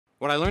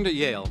What I learned at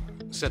Yale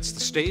sets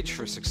the stage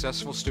for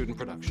successful student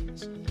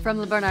productions. From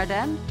Le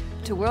Bernardin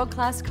to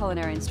world-class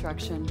culinary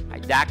instruction. My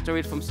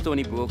doctorate from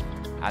Stony Brook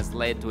has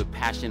led to a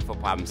passion for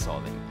problem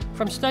solving.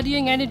 From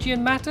studying energy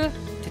and matter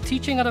to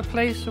teaching at a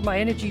place where my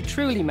energy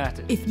truly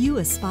matters. If you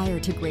aspire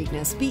to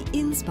greatness, be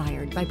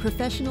inspired by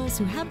professionals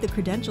who have the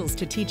credentials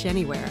to teach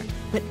anywhere,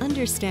 but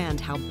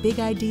understand how big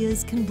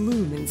ideas can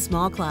bloom in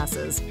small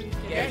classes.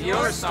 Get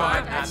your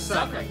start at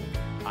Suffolk.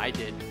 I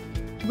did.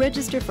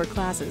 Register for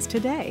classes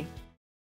today.